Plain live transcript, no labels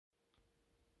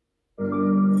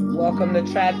Welcome to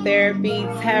Trap Therapy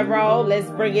Tarot. Let's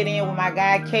bring it in with my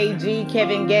guy KG,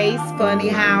 Kevin Gates. Funny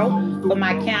how. For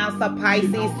my Cancer,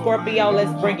 Pisces, Scorpio,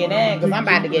 let's bring it in. Because I'm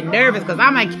about to get nervous because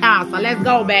I'm a Cancer. Let's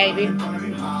go, baby.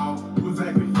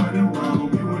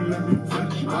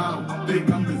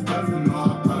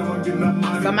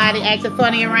 Somebody acting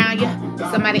funny around you.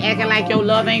 Somebody acting like your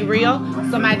love ain't real.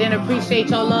 Somebody didn't appreciate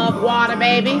your love. Water,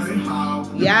 baby.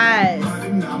 Yes.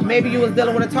 Maybe you was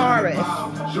dealing with a Taurus.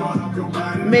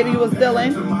 Maybe you was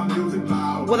dealing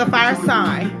with a fire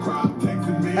sign,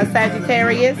 a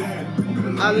Sagittarius,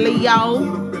 a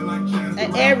Leo,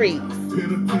 an Aries.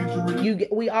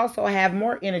 We also have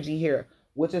more energy here,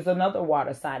 which is another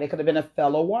water sign. It could have been a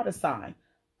fellow water sign,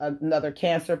 another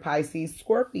Cancer, Pisces,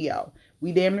 Scorpio.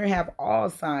 We damn near have all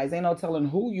signs. Ain't no telling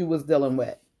who you was dealing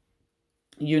with.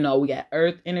 You know, we got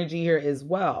earth energy here as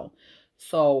well.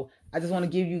 So I just want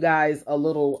to give you guys a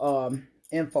little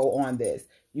info on this.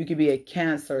 You could be a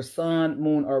Cancer, sun,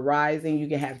 moon, or rising. You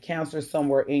can have Cancer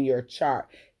somewhere in your chart.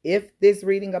 If this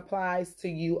reading applies to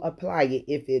you, apply it.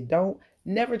 If it don't,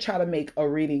 never try to make a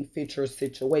reading fit your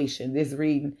situation. This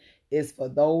reading is for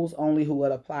those only who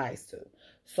it applies to.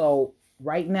 So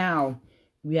right now,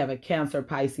 we have a Cancer,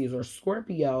 Pisces, or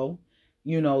Scorpio,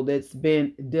 you know, that's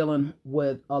been dealing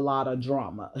with a lot of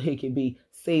drama. It could be,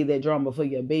 say, that drama for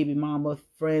your baby mama,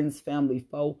 friends, family,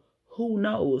 foe. Who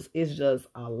knows? It's just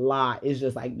a lot. It's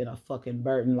just like been a fucking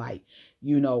burden. Like,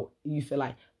 you know, you feel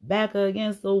like back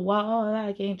against the wall.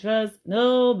 I can't trust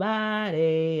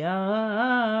nobody.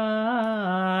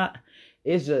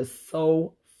 It's just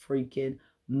so freaking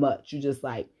much. You just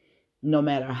like, no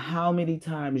matter how many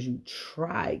times you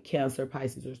try Cancer,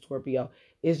 Pisces, or Scorpio,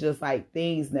 it's just like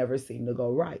things never seem to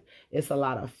go right. It's a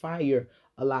lot of fire,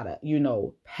 a lot of, you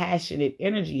know, passionate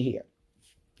energy here.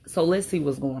 So let's see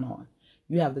what's going on.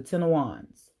 You have the Ten of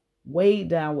Wands, weighed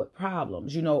down with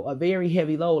problems, you know, a very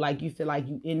heavy load. Like you feel like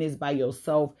you in this by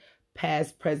yourself,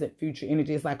 past, present, future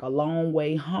energy. It's like a long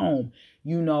way home.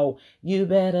 You know, you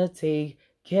better take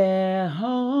care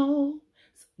home.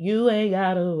 You ain't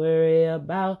got to worry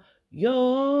about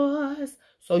yours.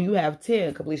 So you have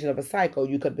 10, completion of a cycle.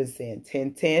 You could have been saying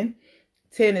 10, 10.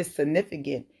 10 is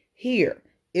significant here.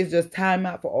 It's just time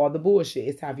out for all the bullshit.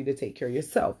 It's time for you to take care of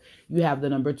yourself. You have the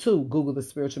number 2. Google the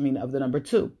spiritual meaning of the number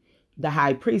 2. The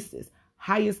High Priestess.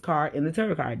 Highest card in the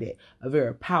tarot card deck. A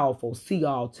very powerful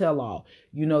see-all, tell-all.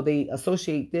 You know, they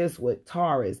associate this with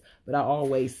Taurus. But I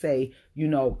always say, you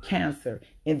know, Cancer.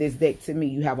 In this deck, to me,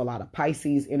 you have a lot of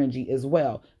Pisces energy as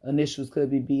well. Initials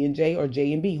could be B and J or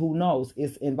J and B. Who knows?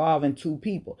 It's involving 2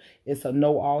 people. It's a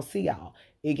know-all, see-all.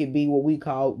 It could be what we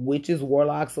call witches,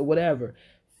 warlocks, or whatever.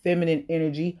 Feminine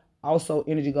energy, also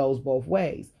energy goes both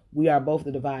ways. We are both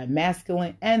the divine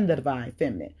masculine and the divine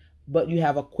feminine. But you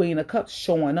have a Queen of Cups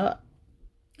showing up.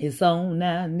 It's on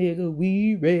now, nigga,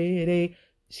 we ready.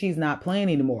 She's not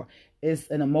playing anymore. It's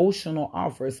an emotional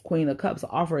offer. It's Queen of Cups. The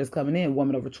offer is coming in,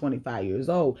 woman over 25 years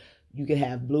old. You can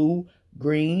have blue,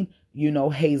 green, you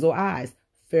know, hazel eyes,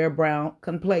 fair brown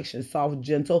complexion, soft,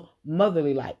 gentle,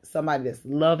 motherly like. Somebody that's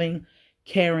loving,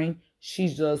 caring.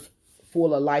 She's just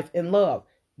full of life and love.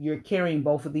 You're carrying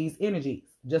both of these energies.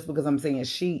 Just because I'm saying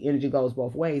she, energy goes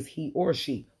both ways, he or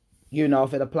she. You know,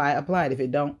 if it apply, apply it. If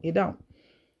it don't, it don't.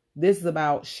 This is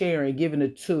about sharing, giving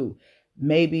it to.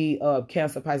 Maybe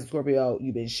Cancer, Pisces, Scorpio,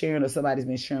 you've been sharing or somebody's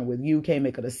been sharing with you. Can't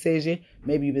make a decision.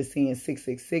 Maybe you've been seeing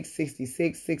 666,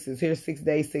 66. 6 is here, 6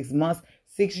 days, 6 months,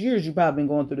 6 years. You've probably been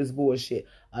going through this bullshit.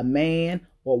 A man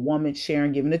or woman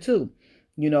sharing, giving it to.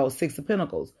 You know, 6 of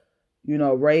Pentacles. You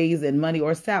know, raise in money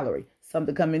or salary.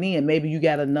 Something coming in. Maybe you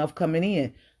got enough coming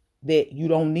in that you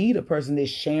don't need a person that's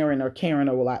sharing or caring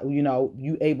or, like, you know,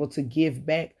 you able to give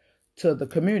back to the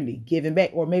community, giving back,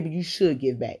 or maybe you should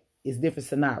give back. It's different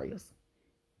scenarios.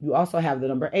 You also have the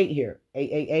number 8 here.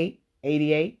 888,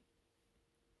 88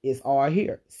 is all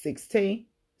here. 16,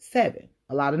 7.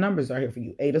 A lot of numbers are here for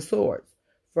you. 8 of Swords.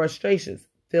 Frustrations,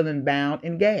 feeling bound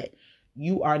and gagged.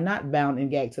 You are not bound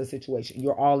and gagged to a situation.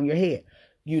 You're all in your head.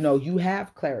 You know, you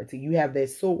have clarity. You have that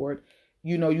sword.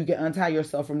 You know, you can untie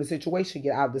yourself from the situation,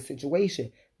 get out of the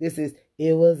situation. This is,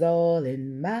 it was all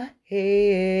in my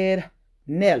head.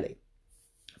 Nelly.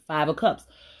 5 of Cups.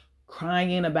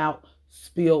 Crying about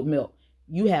spilled milk.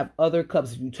 You have other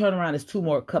cups. If you turn around, there's 2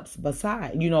 more cups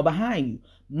beside, you know, behind you.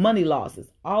 Money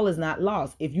losses. All is not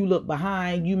lost. If you look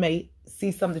behind, you may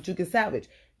see something that you can salvage.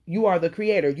 You are the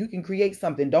creator. You can create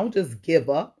something. Don't just give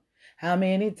up. How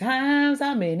many times?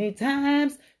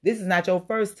 This is not your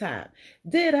first time.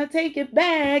 Did I take it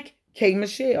back? K.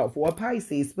 Michelle, for a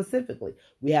Pisces specifically.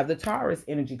 We have the Taurus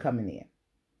energy coming in.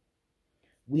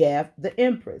 We have the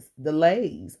Empress.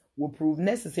 Delays will prove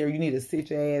necessary. You need to sit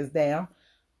your ass down,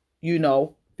 you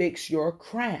know, fix your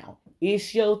crown.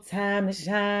 It's your time to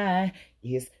shine.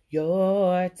 It's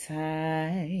your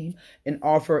time. An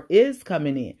offer is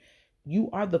coming in.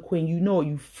 You are the queen. You know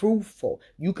you fruitful.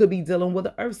 You could be dealing with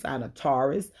an earth sign, a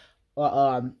Taurus,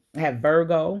 or have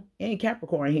Virgo and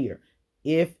Capricorn here.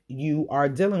 If you are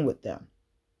dealing with them,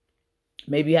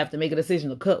 maybe you have to make a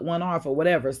decision to cut one off or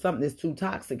whatever. Something that's too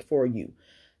toxic for you.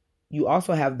 You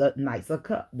also have the Knight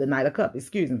of Cups,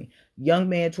 excuse me. Young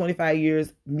man, 25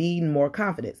 years, need more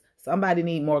confidence. Somebody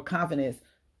need more confidence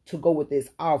to go with this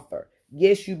offer.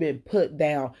 Yes, you've been put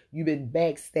down. You've been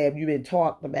backstabbed. You've been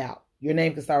talked about. Your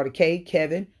name can start with a K,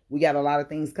 Kevin. We got a lot of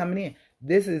things coming in.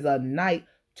 This is a knight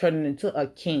turning into a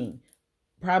king.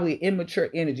 Probably immature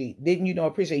energy. Didn't you know,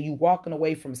 appreciate you walking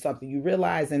away from something. You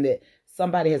realizing that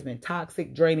somebody has been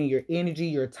toxic, draining your energy,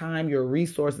 your time, your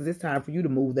resources. It's time for you to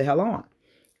move the hell on.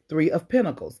 3 of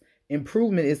Pentacles.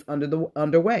 Improvement is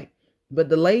underway, but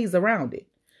delays around it.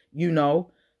 You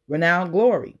know, renowned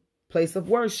glory, place of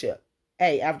worship.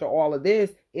 Hey, after all of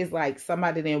this, it's like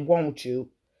somebody didn't want you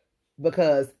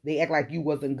because they act like you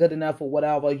wasn't good enough or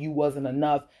whatever, you wasn't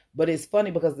enough. But it's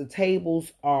funny because the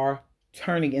tables are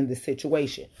turning in this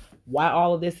situation. Why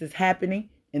all of this is happening?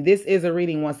 And this is a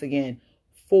reading once again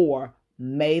for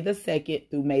May the 2nd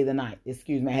through May the 9th.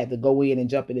 Excuse me, I had to go in and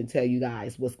jump in and tell you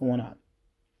guys what's going on.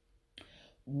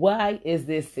 Why is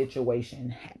this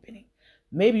situation happening?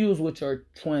 Maybe you was with your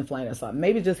twin flame or something.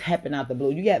 Maybe it just happened out the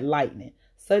blue. You got lightning,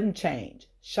 sudden change,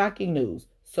 shocking news,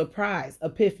 surprise,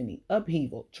 epiphany,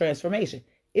 upheaval, transformation.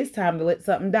 It's time to let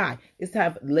something die. It's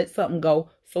time to let something go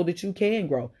so that you can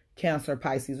grow. Cancer,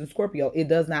 Pisces, and Scorpio. It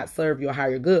does not serve your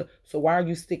higher good. So why are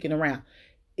you sticking around?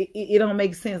 It don't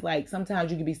make sense. Like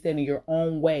sometimes you can be standing your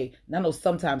own way. And I know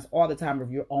sometimes all the time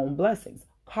of your own blessings.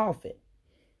 Coffin.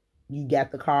 You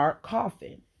got the card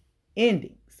coffin.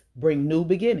 Endings. Bring new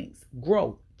beginnings.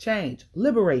 Growth. Change.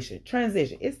 Liberation.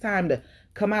 Transition. It's time to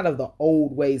come out of the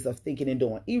old ways of thinking and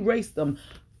doing. Erase them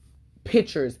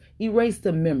pictures. Erase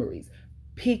the memories.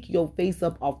 Pick your face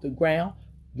up off the ground.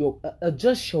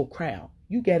 Adjust your crown.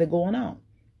 You got it going on.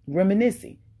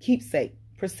 Reminiscing. Keepsake.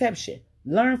 Perception.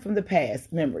 Learn from the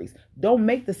past memories. Don't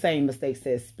make the same mistakes,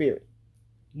 says Spirit.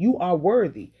 You are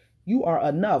worthy. You are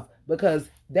enough because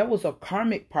there was a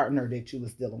karmic partner that you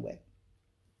was dealing with.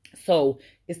 So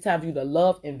it's time for you to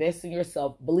love, invest in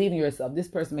yourself, believe in yourself. This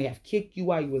person may have kicked you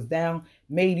while you was down,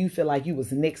 made you feel like you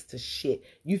was next to shit.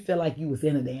 You feel like you was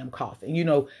in a damn coffin. You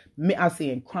know, I'm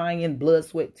seeing crying, blood,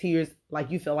 sweat, tears,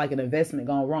 like you feel like an investment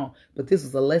gone wrong. But this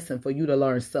is a lesson for you to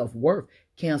learn self-worth.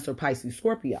 Cancer, Pisces,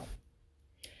 Scorpio.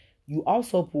 You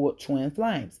also pulled twin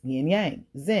flames, yin yang,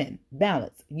 zen,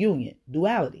 balance, union,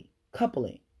 duality,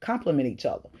 coupling, complement each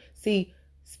other. See,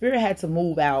 Spirit had to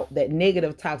move out that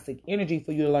negative toxic energy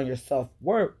for you to learn your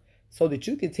self-worth so that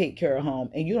you can take care of home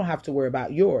and you don't have to worry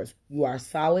about yours. You are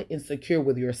solid and secure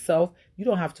with yourself. You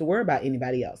don't have to worry about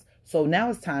anybody else. So now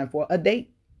it's time for a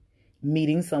date,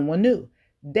 meeting someone new,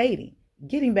 dating,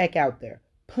 getting back out there,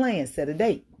 plan, set a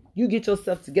date. You get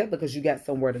yourself together because you got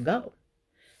somewhere to go.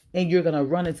 And you're going to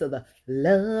run into the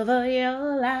love of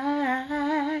your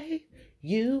life.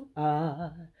 You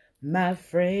are my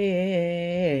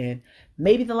friend.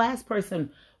 Maybe the last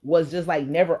person was just like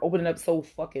never opening up, so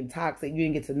fucking toxic. You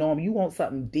didn't get to know him. You want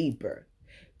something deeper.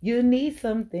 You need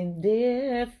something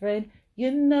different.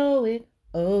 You know it.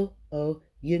 Oh,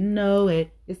 you know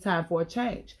it. It's time for a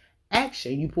change.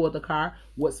 Action. You pulled the card.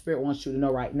 What Spirit wants you to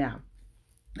know right now.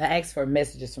 I asked for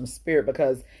messages from Spirit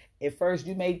because at first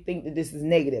you may think that this is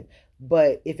negative,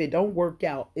 but if it don't work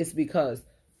out, it's because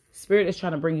Spirit is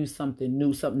trying to bring you something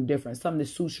new, something different, something that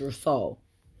suits your soul.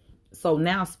 So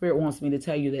now Spirit wants me to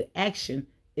tell you that action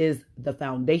is the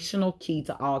foundational key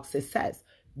to all success.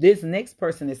 This next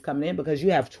person is coming in because you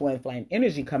have twin flame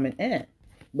energy coming in.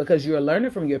 Because you're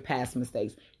learning from your past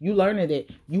mistakes. You learning that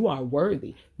you are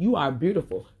worthy. You are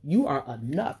beautiful. You are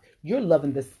enough. You're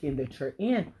loving the skin that you're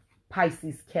in.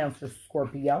 Pisces, Cancer,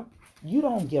 Scorpio. You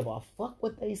don't give a fuck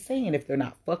what they saying. If they're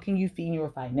not fucking you, feeding you, or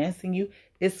financing you,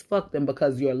 it's fuck them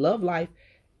because your love life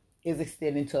is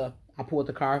extending to, I pulled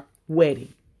the card,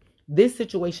 wedding. This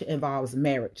situation involves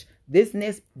marriage. This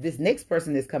next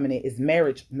person that's coming in is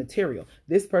marriage material.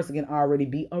 This person can already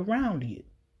be around you.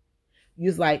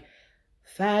 You're like,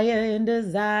 fire and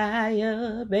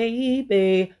desire,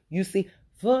 baby. You see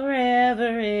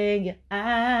forever in your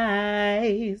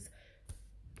eyes.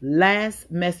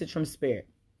 Last message from Spirit.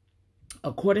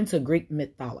 According to Greek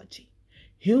mythology,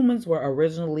 humans were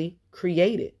originally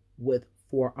created with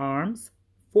 4 arms,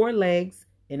 4 legs,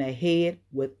 and a head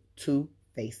with 2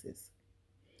 faces.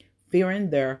 Fearing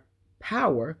their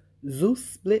power, Zeus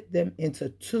split them into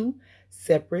 2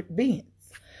 separate beings.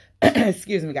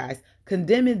 excuse me, guys,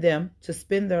 condemning them to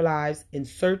spend their lives in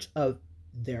search of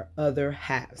their other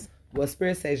halves. Well,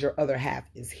 Spirit says your other half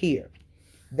is here.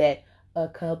 That a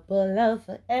couple of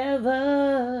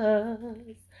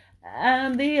forevers,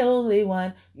 I'm the only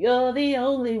one, you're the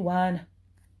only one.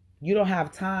 You don't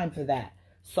have time for that.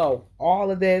 So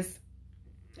all of this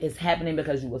is happening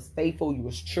because you was faithful, you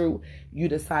was true, you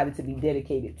decided to be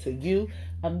dedicated to you.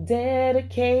 I'm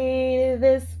dedicated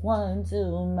this one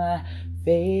to my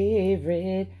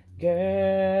favorite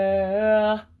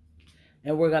girl.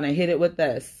 And we're going to hit it with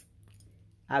this.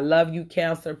 I love you,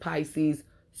 Cancer, Pisces,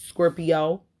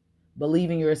 Scorpio.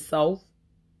 Believe in yourself.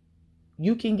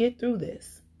 You can get through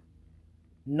this.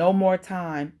 No more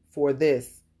time for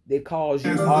this that caused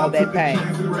you all that pain.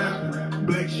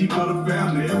 Black sheep of the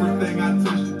family, everything I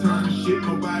touch to turn to shit,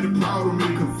 nobody proud of me.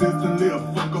 Consistently a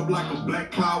fuck up like a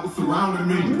black cloud was surrounding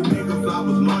me. Niggas I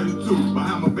was loyal to,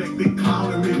 behind my back they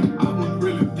clowning me. I was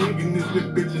really digging this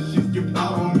little bitch and she skipped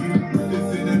out on me.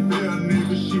 This in that bell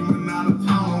nigga, she went out of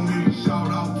town on me.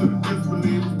 Shout out to the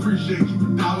disbelievers, appreciate you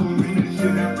for doubting me.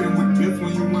 Shit happened with this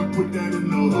when you went put that in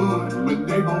the hood. But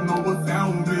they don't know what's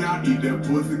down with me, I eat that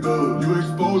pussy good. You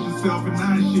expose yourself and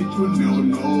now shit you'll never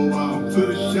know. Out to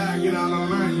the shot, get out of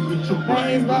line, you get your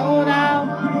brains blown out.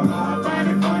 I find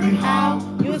it funny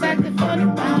how you was acting funny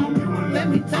now. Let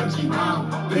me touch you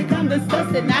now. Think I'm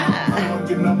disgusted now. I'm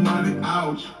getting up money,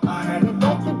 ouch. I had to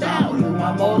Buckle down, you're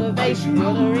my motivation.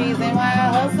 You're the reason why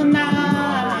I hustle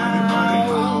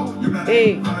now.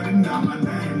 Hey. money now, my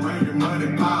name, ringing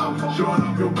money pow. Showing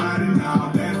off your body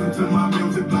now, dancing to my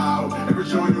music loud. Every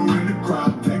show you in the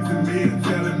crowd, texting me and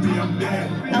telling me I'm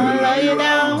dead. I'ma love you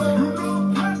down.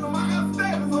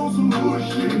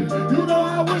 You know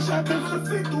I wish I could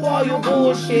see through All your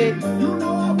bullshit. You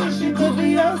know I wish it Could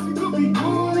be us, could be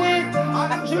good.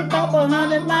 I tripped up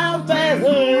 100 miles past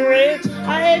hood rich.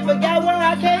 I ain't forgot where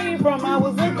I came from. I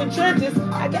was in the trenches.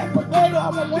 I got forget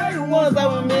all my way it was. I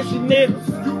was missing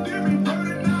niggas.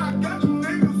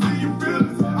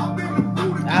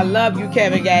 I love you,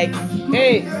 Kevin Gates.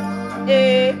 Hey,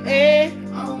 hey, hey.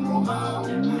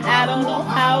 I don't know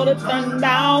how to turn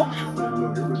down.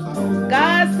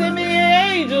 God sent me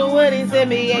an angel when he sent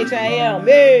me H.I.M.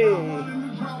 Hey.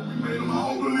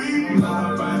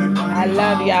 I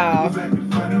love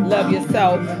y'all. Love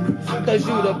yourself. Cause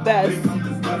you the best.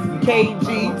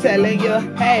 KG telling you,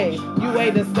 hey, you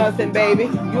ain't disgusting, baby.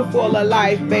 You full of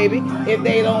life, baby. If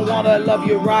they don't want to love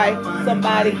you right,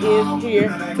 somebody is here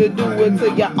to do it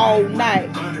to you all night.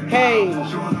 Hey.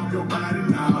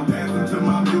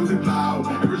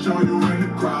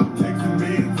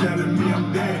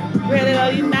 Ready to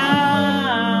love you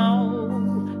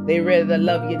now. They ready to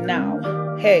love you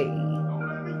now. Hey.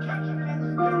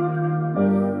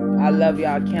 I love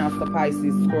y'all, Cancer,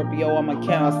 Pisces, Scorpio. I'm a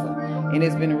Cancer. And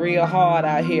it's been real hard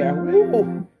out here.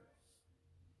 Woo.